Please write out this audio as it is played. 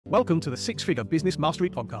Welcome to the Six Figure Business Mastery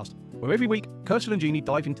Podcast, where every week, Kirsten and Jeanne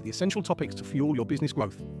dive into the essential topics to fuel your business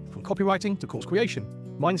growth. From copywriting to course creation,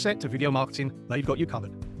 mindset to video marketing, they've got you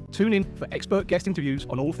covered. Tune in for expert guest interviews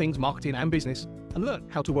on all things marketing and business, and learn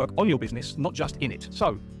how to work on your business, not just in it.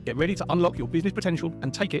 So, get ready to unlock your business potential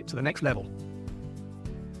and take it to the next level.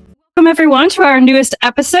 Welcome, everyone, to our newest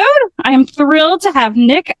episode. I am thrilled to have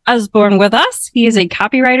Nick Usborne with us. He is a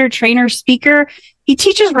copywriter, trainer, speaker. He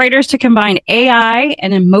teaches writers to combine AI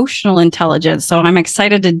and emotional intelligence. So I'm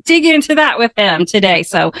excited to dig into that with him today.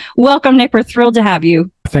 So welcome, Nick. We're thrilled to have you.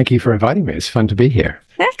 Thank you for inviting me. It's fun to be here.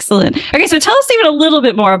 Excellent. Okay, so tell us even a little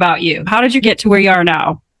bit more about you. How did you get to where you are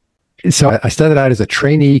now? So I started out as a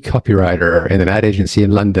trainee copywriter in an ad agency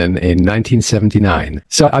in London in 1979.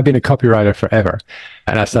 So I've been a copywriter forever.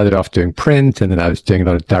 And I started off doing print, and then I was doing a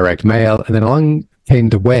lot of direct mail, and then along came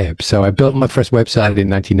the web. So I built my first website in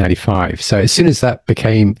 1995. So as soon as that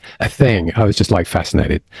became a thing, I was just like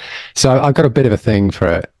fascinated. So I've got a bit of a thing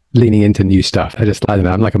for leaning into new stuff. I don't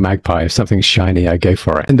know, I'm like a magpie. If something's shiny, I go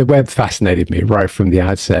for it. And the web fascinated me right from the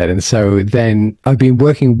outset. And so then I've been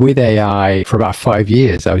working with AI for about 5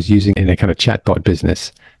 years. I was using it in a kind of chatbot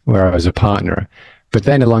business where I was a partner. But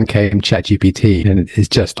then along came ChatGPT, and it's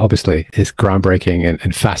just obviously it's groundbreaking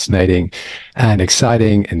and fascinating and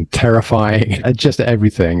exciting and terrifying and just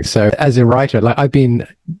everything. So as a writer, like I'm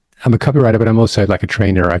a copywriter, but I'm also like a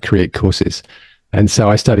trainer. I create courses. And so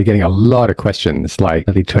I started getting a lot of questions like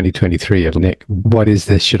early 2023 of Nick, what is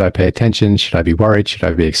this? Should I pay attention? Should I be worried? Should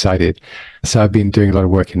I be excited? So I've been doing a lot of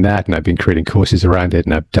work in that, and I've been creating courses around it,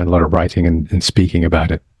 and I've done a lot of writing and speaking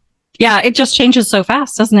about it. Yeah, it just changes so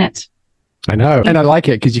fast, doesn't it? I know. And I like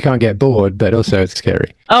it because you can't get bored, but also it's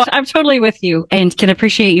scary. Oh, I'm totally with you and can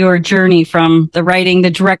appreciate your journey from the writing, the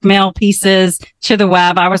direct mail pieces to the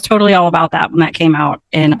web. I was totally all about that when that came out.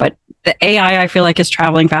 But the AI, I feel like, is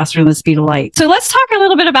traveling faster than the speed of light. So let's talk a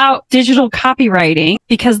little bit about digital copywriting,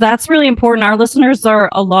 because that's really important. Our listeners are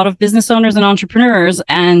a lot of business owners and entrepreneurs,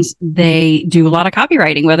 and they do a lot of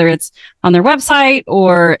copywriting, whether it's on their website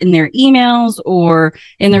or in their emails or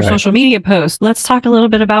in their social media posts. Let's talk a little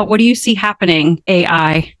bit about what do you see happening,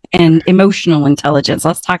 AI and emotional intelligence.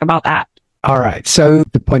 Let's talk about that. All right. So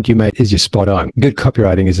the point you made is you're spot on. Good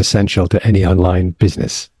copywriting is essential to any online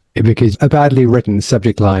business, because a badly written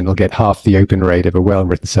subject line will get half the open rate of a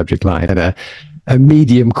well-written subject line, and a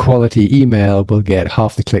medium quality email will get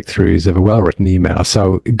half the click-throughs of a well-written email.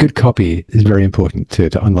 So good copy is very important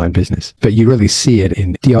to online business. But you really see it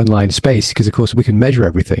in the online space because, of course, we can measure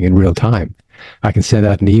everything in real time. I can send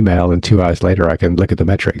out an email, and 2 hours later, I can look at the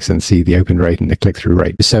metrics and see the open rate and the click-through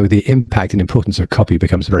rate. So the impact and importance of copy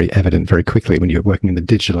becomes very evident very quickly when you're working in the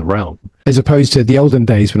digital realm, as opposed to the olden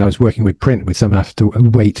days when I was working with print, with some have to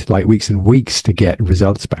wait like weeks and weeks to get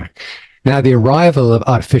results back. Now, the arrival of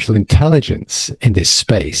artificial intelligence in this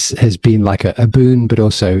space has been like a boon, but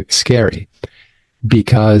also scary,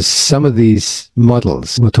 because some of these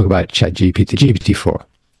models, we'll talk about ChatGPT, GPT-4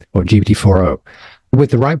 or GPT-4o,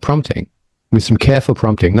 with the right prompting, with some careful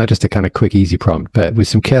prompting, not just a kind of quick, easy prompt, but with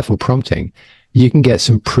some careful prompting, you can get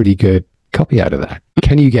some pretty good copy out of that.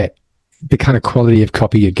 Can you get the kind of quality of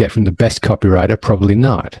copy you'd get from the best copywriter? Probably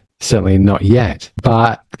not. Certainly not yet.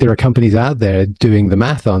 But there are companies out there doing the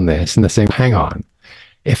math on this, and they're saying, hang on,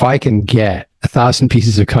 if I can get 1,000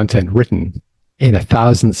 pieces of content written in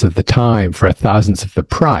 1,000th of the time for 1,000th of the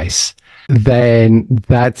price, then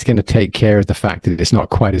that's going to take care of the fact that it's not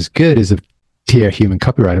quite as good as a tier human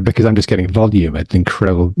copywriter, because I'm just getting volume at an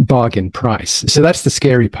incredible bargain price. So that's the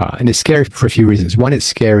scary part. And it's scary for a few reasons. One, it's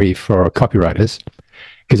scary for copywriters,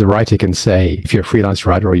 because a writer can say, if you're a freelance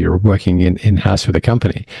writer or you're working in-house with a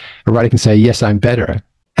company, a writer can say, yes, I'm better.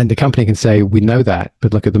 And the company can say, we know that,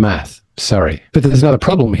 but look at the math. Sorry. But there's another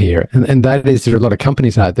problem here. And that is there are a lot of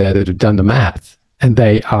companies out there that have done the math, and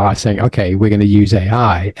they are saying, okay, we're going to use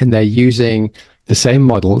AI. And they're using the same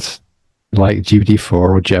models like GPT-4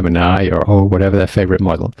 or Gemini or whatever their favorite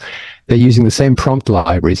model. They're using the same prompt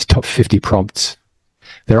libraries, top 50 prompts.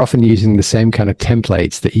 They're often using the same kind of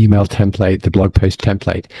templates, the email template, the blog post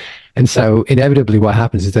template. And so inevitably what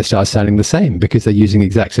happens is they start sounding the same because they're using the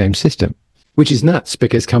exact same system, which is nuts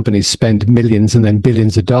because companies spend millions and then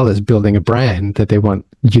billions of dollars building a brand that they want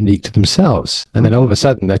unique to themselves. And then all of a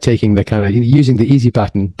sudden they're taking the kind of using the easy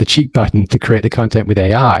button, the cheap button to create the content with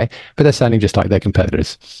AI, but they're sounding just like their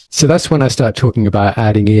competitors. So that's when I start talking about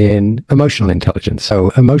adding in emotional intelligence.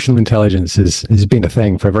 So emotional intelligence has been a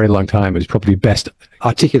thing for a very long time. It was probably best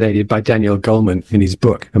articulated by Daniel Goleman in his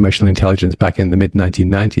book, Emotional Intelligence, back in the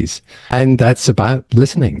mid-1990s. And that's about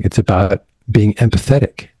listening. It's about being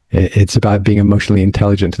empathetic. It's about being emotionally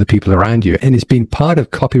intelligent to the people around you. And it's been part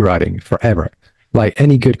of copywriting forever. Like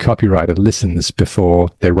any good copywriter listens before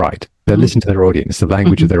they write. They listen to their audience, the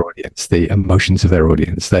language of their audience, the emotions of their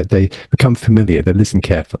audience, that they become familiar, they listen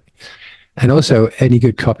carefully. And also, any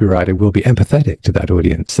good copywriter will be empathetic to that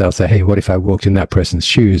audience. They'll say, hey, what if I walked in that person's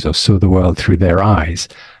shoes or saw the world through their eyes?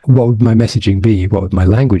 What would my messaging be? What would my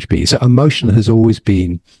language be? So emotion has always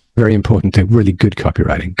been very important to really good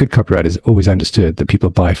copywriting. Good copywriters always understood that people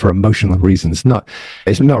buy for emotional reasons.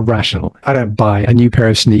 It's not rational. I don't buy a new pair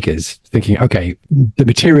of sneakers thinking, okay, the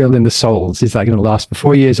material in the soles, is that going to last for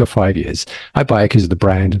 4 years or 5 years? I buy it because of the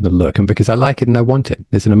brand and the look and because I like it and I want it.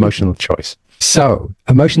 It's an emotional choice. So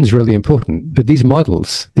emotion is really important. But these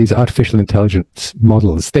models, these artificial intelligence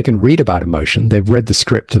models, they can read about emotion. They've read the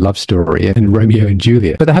script to Love Story and Romeo and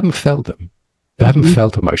Juliet, but they haven't felt them. They haven't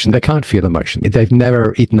felt emotion. They can't feel emotion. They've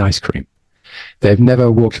never eaten ice cream. They've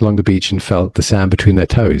never walked along the beach and felt the sand between their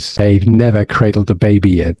toes. They've never cradled a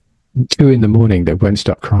baby at 2 a.m. that won't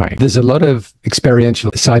stop crying. There's a lot of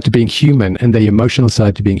experiential side to being human and the emotional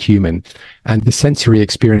side to being human, and the sensory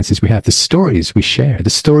experiences we have, the stories we share, the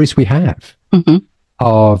stories we have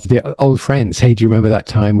of the old friends. Hey, do you remember that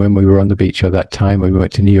time when we were on the beach, or that time when we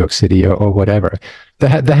went to New York City, or whatever? They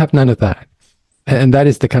have none of that. And that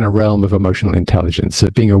is the kind of realm of emotional intelligence,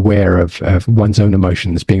 of being aware of one's own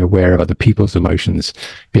emotions, being aware of other people's emotions,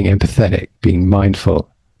 being empathetic, being mindful,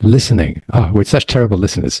 listening. Oh, we're such terrible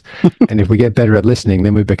listeners. And if we get better at listening,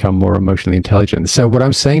 then we become more emotionally intelligent. So what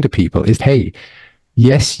I'm saying to people is, hey,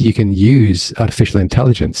 yes, you can use artificial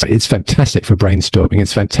intelligence. It's fantastic for brainstorming.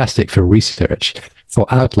 It's fantastic for research,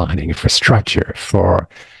 for outlining, for structure, for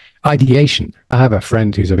ideation. I have a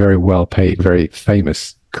friend who's a very well-paid, very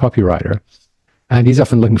famous copywriter. And he's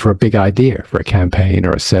often looking for a big idea for a campaign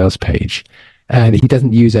or a sales page. And he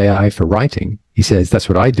doesn't use AI for writing. He says, that's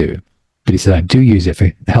what I do. But he said, I do use it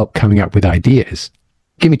for help coming up with ideas.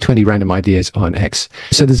 Give me 20 random ideas on X.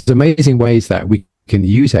 So there's amazing ways that we can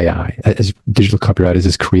use AI as digital copywriters,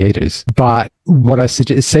 as creators. But what I say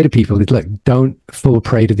to people is, look, don't fall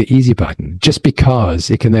prey to the easy button. Just because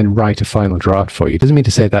it can then write a final draft for you doesn't mean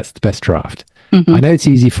to say that's the best draft. I know it's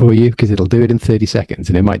easy for you because it'll do it in 30 seconds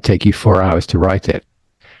and it might take you 4 hours to write it.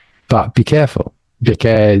 But be careful,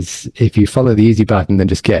 because if you follow the easy button and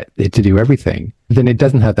just get it to do everything, then it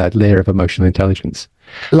doesn't have that layer of emotional intelligence.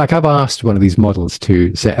 Like, I've asked one of these models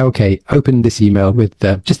to say, okay, open this email with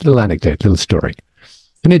just a little anecdote, little story.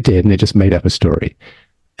 And it did, and it just made up a story.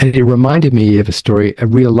 And it reminded me of a story, a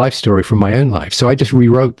real life story from my own life. So I just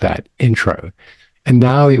rewrote that intro. And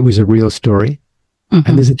now it was a real story.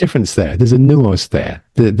 And there's a difference there. There's a nuance there.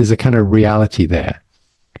 There's a kind of reality there,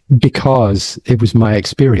 because it was my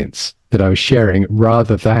experience that I was sharing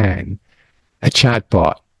rather than a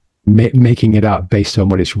chatbot making it up based on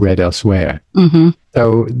what it's read elsewhere.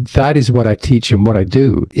 So that is what I teach, and what I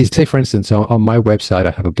do is, say, for instance, on my website,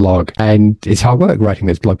 I have a blog, and it's hard work writing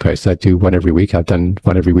those blog posts. I do one every week. I've done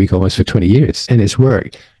one every week almost for 20 years, and it's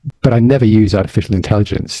work. But I never use artificial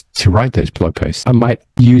intelligence to write those blog posts. I might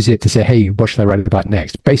use it to say, hey, what should I write about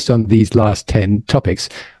next? Based on these last 10 topics,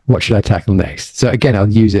 what should I tackle next? So again, I'll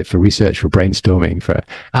use it for research, for brainstorming, for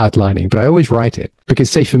outlining, but I always write it. Because,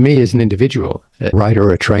 say, for me as an individual, a writer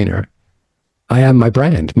or a trainer, I am my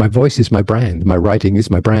brand. My voice is my brand. My writing is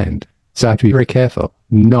my brand. So I have to be very careful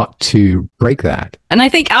not to break that. And I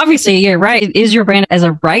think obviously you're right. It is your brand as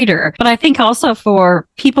a writer. But I think also for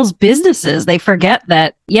people's businesses, they forget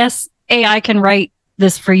that, yes, AI can write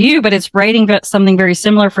this for you, but it's writing something very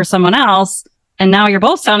similar for someone else. And now you're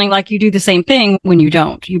both sounding like you do the same thing when you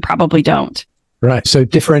don't. You probably don't. Right. So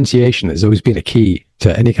differentiation has always been a key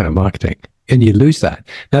to any kind of marketing. And you lose that.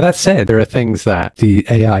 Now, that said, there are things that the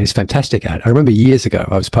AI is fantastic at. I remember years ago,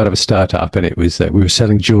 I was part of a startup, and it was we were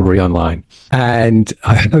selling jewelry online, and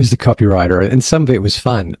I was the copywriter, and some of it was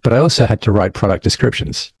fun, but I also had to write product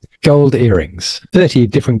descriptions. Gold earrings, 30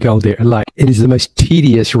 different gold earrings. Like, it is the most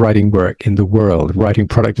tedious writing work in the world, writing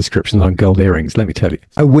product descriptions on gold earrings, let me tell you.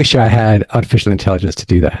 I wish I had artificial intelligence to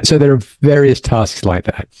do that. So there are various tasks like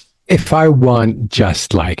that. If I want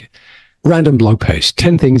just like random blog post,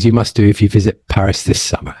 10 things you must do if you visit Paris this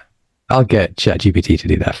summer, I'll get ChatGPT to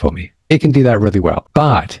do that for me. It can do that really well.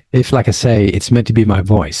 But if, like I say, it's meant to be my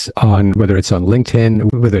voice on, whether it's on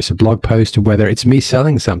LinkedIn, whether it's a blog post, or whether it's me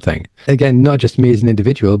selling something, again, not just me as an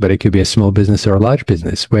individual, but it could be a small business or a large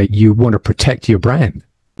business where you want to protect your brand.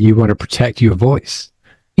 You want to protect your voice.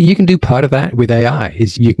 You can do part of that with AI.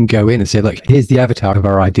 Is you can go in and say, look, here's the avatar of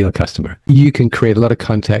our ideal customer. You can create a lot of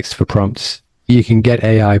context for prompts. You can get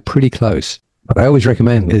AI pretty close. What I always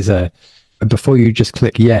recommend is before you just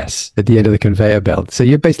click yes at the end of the conveyor belt. So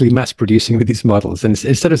you're basically mass producing with these models. And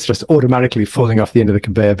instead of just automatically falling off the end of the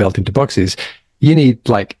conveyor belt into boxes, you need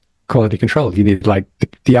like quality control. You need like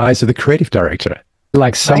the eyes of the creative director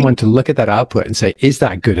Like someone to look at that output and say, is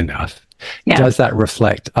that good enough? Yeah. Does that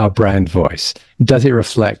reflect our brand voice? Does it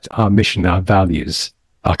reflect our mission, our values,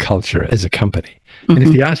 our culture as a company? Mm-hmm. And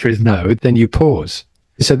if the answer is no, then you pause.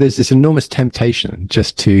 So there's this enormous temptation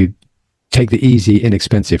just to take the easy,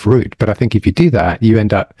 inexpensive route. But I think if you do that, you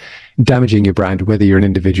end up damaging your brand, whether you're an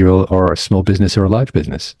individual or a small business or a large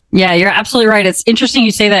business. Yeah, you're absolutely right. It's interesting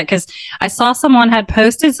you say that, because I saw someone had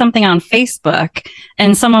posted something on Facebook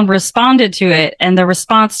and someone responded to it. And the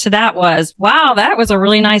response to that was, wow, that was a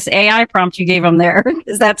really nice AI prompt you gave them there,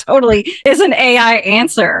 because that totally is an AI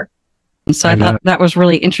answer. So I thought that was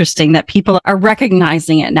really interesting that people are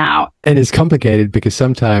recognizing it now. And it's complicated because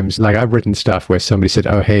sometimes, like, I've written stuff where somebody said,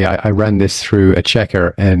 oh, hey, I ran this through a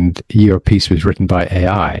checker and your piece was written by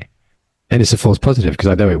AI. And it's a false positive because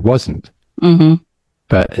I know it wasn't. Mm-hmm.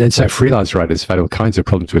 And so freelance writers have had all kinds of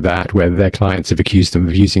problems with that, where their clients have accused them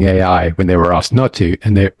of using AI when they were asked not to.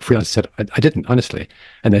 And their freelancer said, I didn't, honestly.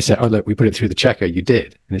 And they said, oh, look, we put it through the checker. You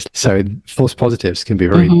did. And so false positives can be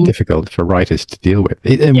very difficult for writers to deal with,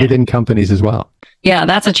 and within companies as well. Yeah,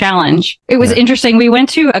 that's a challenge. It was interesting. We went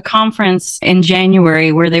to a conference in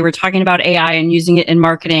January where they were talking about AI and using it in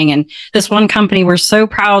marketing. And this one company were so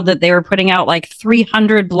proud that they were putting out like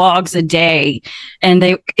 300 blogs a day. And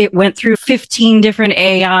it went through 15 different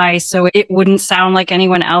AI so it wouldn't sound like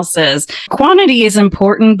anyone else's. Quantity is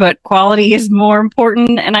important, but quality is more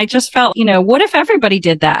important. And I just felt, what if everybody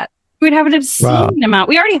did that? We'd have an obscene amount.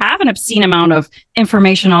 We already have an obscene amount of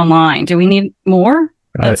information online. Do we need more?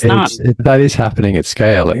 That is happening at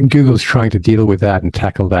scale, and Google's trying to deal with that and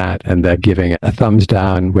tackle that, and they're giving a thumbs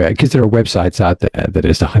down because there are websites out there that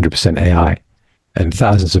is 100% AI and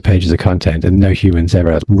thousands of pages of content, and no humans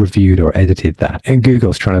ever reviewed or edited that. And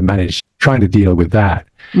Google's trying to deal with that.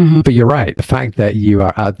 Mm-hmm. But you're right. The fact that you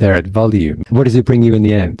are out there at volume, what does it bring you in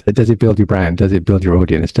the end? Does it build your brand? Does it build your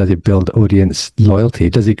audience? Does it build audience loyalty?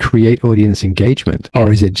 Does it create audience engagement?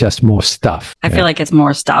 Or is it just more stuff? I feel like it's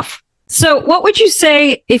more stuff. So what would you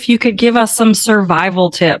say if you could give us some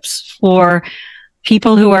survival tips for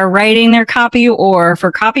people who are writing their copy, or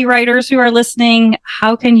for copywriters who are listening?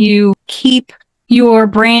 How can you keep your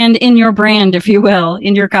brand in your brand, if you will,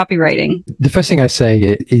 in your copywriting? The first thing I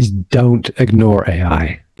say is don't ignore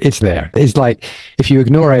AI. It's there. It's like, if you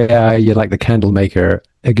ignore AI, you're like the candle maker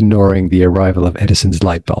ignoring the arrival of Edison's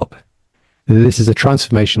light bulb. This is a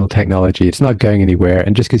transformational technology. It's not going anywhere.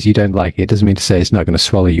 And just because you don't like it doesn't mean to say it's not going to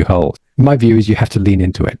swallow you whole. My view is you have to lean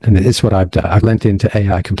into it. And it's what I've done. I've lent into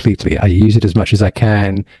AI completely. I use it as much as I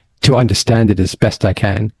can to understand it as best I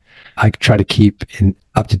can. I try to keep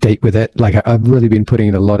up to date with it. Like, I've really been putting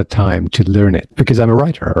in a lot of time to learn it because I'm a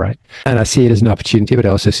writer, right? And I see it as an opportunity, but I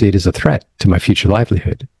also see it as a threat to my future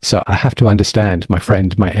livelihood. So I have to understand my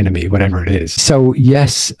friend, my enemy, whatever it is. So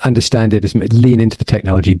yes, understand it, lean into the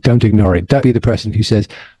technology. Don't ignore it. Don't be the person who says,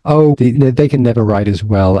 oh, they can never write as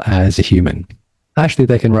well as a human. Actually,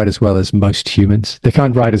 they can write as well as most humans. They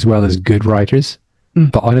can't write as well as good writers.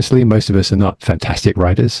 But honestly, most of us are not fantastic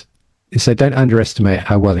writers. So don't underestimate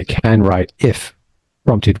how well it can write if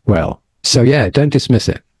prompted well. So yeah, don't dismiss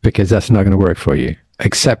it, because that's not going to work for you.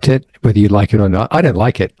 Accept it, whether you like it or not. I don't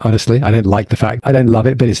like it, honestly. I don't like the fact. I don't love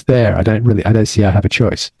it, but it's there. I don't see I have a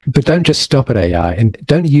choice. But don't just stop at AI, and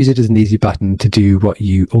don't use it as an easy button to do what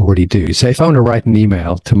you already do. So if I want to write an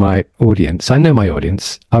email to my audience, I know my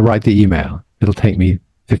audience. I'll write the email. It'll take me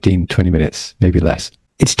 15, 20 minutes, maybe less.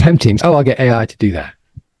 It's tempting. Oh, I'll get AI to do that.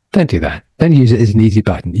 Don't do that. Don't use it as an easy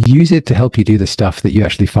button. Use it to help you do the stuff that you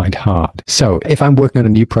actually find hard. So if I'm working on a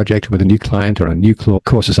new project with a new client or a new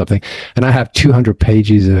course or something, and I have 200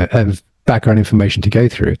 pages of background information to go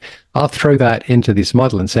through, I'll throw that into this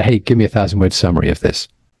model and say, hey, give me a 1,000-word summary of this.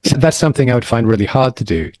 So that's something I would find really hard to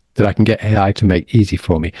do that I can get AI to make easy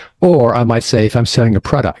for me. Or I might say, if I'm selling a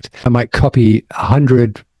product, I might copy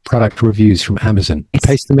 100 product reviews from Amazon,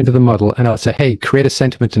 paste them into the model, and I'll say, hey, create a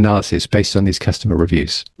sentiment analysis based on these customer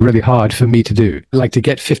reviews. Really hard for me to do. Like, to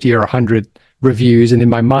get 50 or 100 reviews and in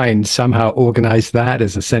my mind somehow organize that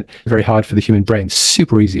as very hard for the human brain.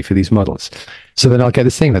 Super easy for these models. So then I'll get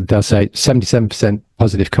this thing that they'll say 77%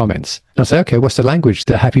 positive comments. And I'll say, okay, what's the language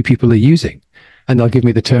that happy people are using? And they'll give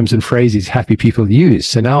me the terms and phrases happy people use.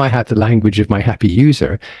 So now I have the language of my happy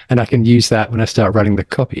user, and I can use that when I start writing the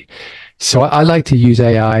copy. So I like to use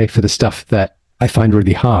AI for the stuff that I find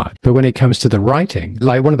really hard. But when it comes to the writing,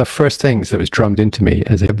 like, one of the first things that was drummed into me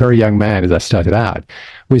as a very young man as I started out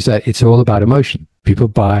was that it's all about emotion. People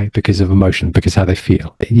buy because of emotion, because how they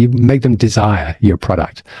feel. You make them desire your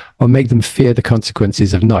product, or make them fear the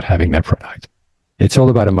consequences of not having that product. It's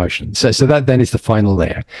all about emotion. So that then is the final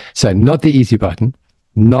layer. So not the easy button,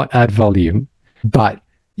 not add volume, but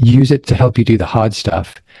use it to help you do the hard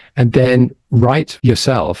stuff, and then write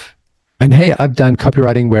yourself. And hey, I've done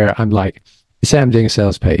copywriting where I'm like, say I'm doing a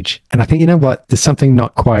sales page, and I think, you know what, there's something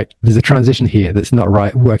not quite, there's a transition here that's not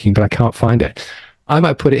right working, but I can't find it. I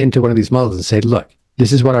might put it into one of these models and say, look,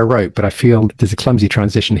 this is what I wrote, but I feel there's a clumsy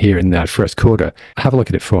transition here in that first quarter. Have a look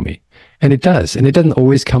at it for me. And it does. And it doesn't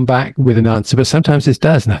always come back with an answer, but sometimes it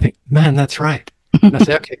does. And I think, man, that's right. And I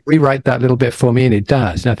say, okay, rewrite that little bit for me. And it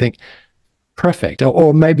does. And I think, perfect.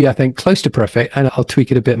 Or maybe I think close to perfect, and I'll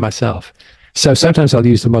tweak it a bit myself. So sometimes I'll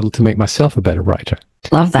use the model to make myself a better writer.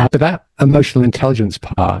 Love that. But that emotional intelligence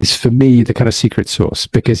part is, for me, the kind of secret sauce,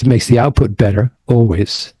 because it makes the output better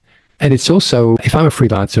always. And it's also, if I'm a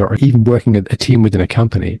freelancer or even working at a team within a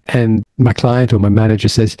company, and my client or my manager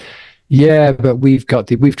says, yeah, but we've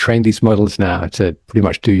trained these models now to pretty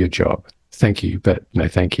much do your job. Thank you, but no,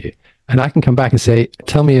 thank you. And I can come back and say,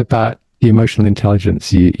 tell me about the emotional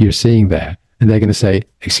intelligence you're seeing there. And they're going to say,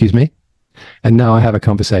 excuse me? And now I have a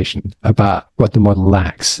conversation about what the model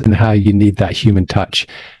lacks and how you need that human touch.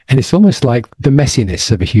 And it's almost like the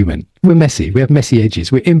messiness of a human. We're messy. We have messy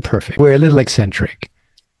edges. We're imperfect. We're a little eccentric.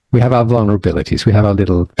 We have our vulnerabilities. We have our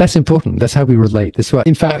little, that's important. That's how we relate. That's what,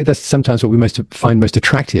 in fact, that's sometimes what we find most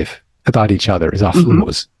attractive about each other is our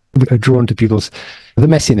flaws. We are drawn to the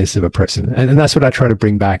messiness of a person. And that's what I try to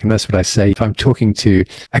bring back. And that's what I say. If I'm talking to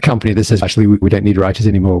a company that says, actually, we don't need writers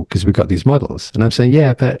anymore because we've got these models. And I'm saying,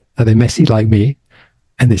 yeah, but are they messy like me?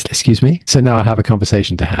 And this, excuse me? So now I have a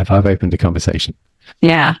conversation to have. I've opened a conversation.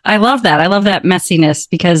 Yeah, I love that. I love that messiness,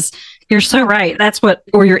 because you're so right.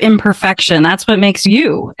 Or your imperfection, that's what makes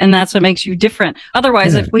you, and that's what makes you different.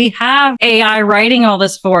 Otherwise, if we have AI writing all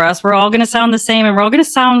this for us, we're all going to sound the same, and we're all going to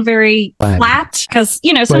sound very flat, because,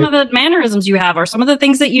 some of the mannerisms you have or some of the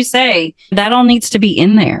things that you say, that all needs to be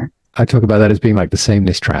in there. I talk about that as being like the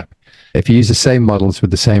sameness trap. If you use the same models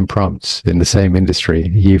with the same prompts in the same industry,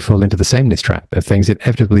 you fall into the sameness trap of things that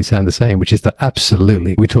inevitably sound the same, which is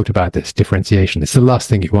absolutely, we talked about this, differentiation. It's the last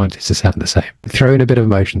thing you want is to sound the same. Throw in a bit of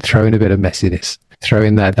emotion, throw in a bit of messiness, throw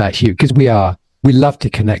in that hue, because we love to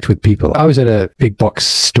connect with people. I was at a big box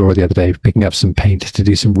store the other day picking up some paint to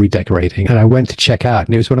do some redecorating, and I went to check out,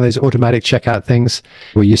 and it was one of those automatic checkout things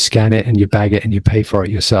where you scan it and you bag it and you pay for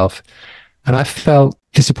it yourself. And I felt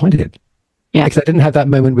disappointed. Yeah, because I didn't have that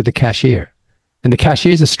moment with the cashier. And the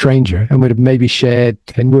cashier's a stranger, and we'd have maybe shared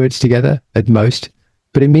 10 words together at most,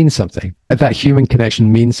 but it means something. That human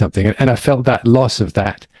connection means something. And I felt that loss of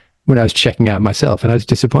that when I was checking out myself, and I was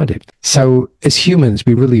disappointed. So as humans,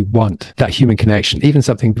 we really want that human connection. Even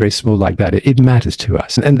something very small like that, it matters to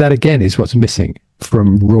us. And that, again, is what's missing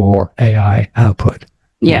from raw AI output.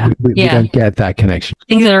 Yeah. We don't get that connection.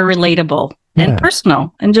 Things that are relatable and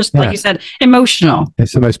personal, and just like you said, emotional.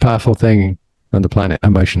 It's the most powerful thing on the planet,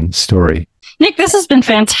 emotion, story. Nick, this has been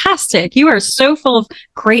fantastic. You are so full of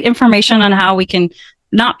great information on how we can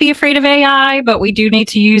not be afraid of AI, but we do need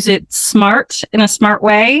to use it in a smart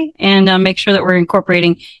way, and make sure that we're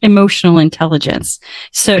incorporating emotional intelligence.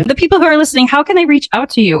 So the people who are listening, how can they reach out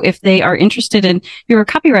to you if they are interested in your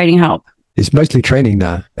copywriting help? It's mostly training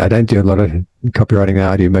now. I don't do a lot of copywriting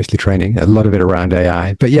now. I do mostly training, a lot of it around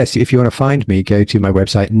AI. But yes, if you want to find me, go to my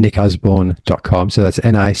website, nickusborne.com. So that's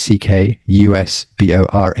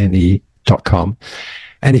NICKUSBORNE.com.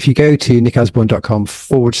 And if you go to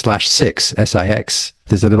nickusborne.com/6, SIX,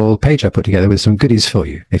 there's a little page I put together with some goodies for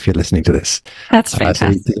you if you're listening to this. That's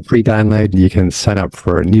fantastic. So it's a free download. You can sign up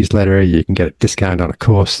for a newsletter. You can get a discount on a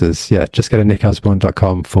course. Just go to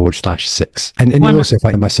nickusborne.com/6. And you'll also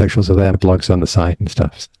find my socials are there, blogs on the site and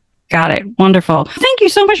stuff. Got it. Wonderful. Thank you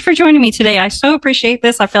so much for joining me today. I so appreciate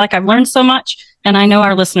this. I feel like I've learned so much, and I know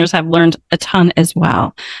our listeners have learned a ton as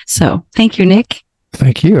well. So thank you, Nick.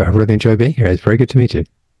 Thank you. I really enjoyed being here. It's very good to meet you.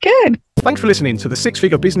 Good. Thanks for listening to the Six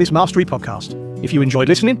Figure Business Mastery Podcast. If you enjoyed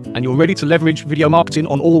listening and you're ready to leverage video marketing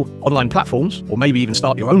on all online platforms, or maybe even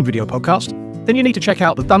start your own video podcast, then you need to check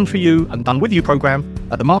out the Done For You and Done With You program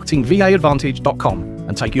at themarketingvaadvantage.com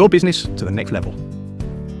and take your business to the next level.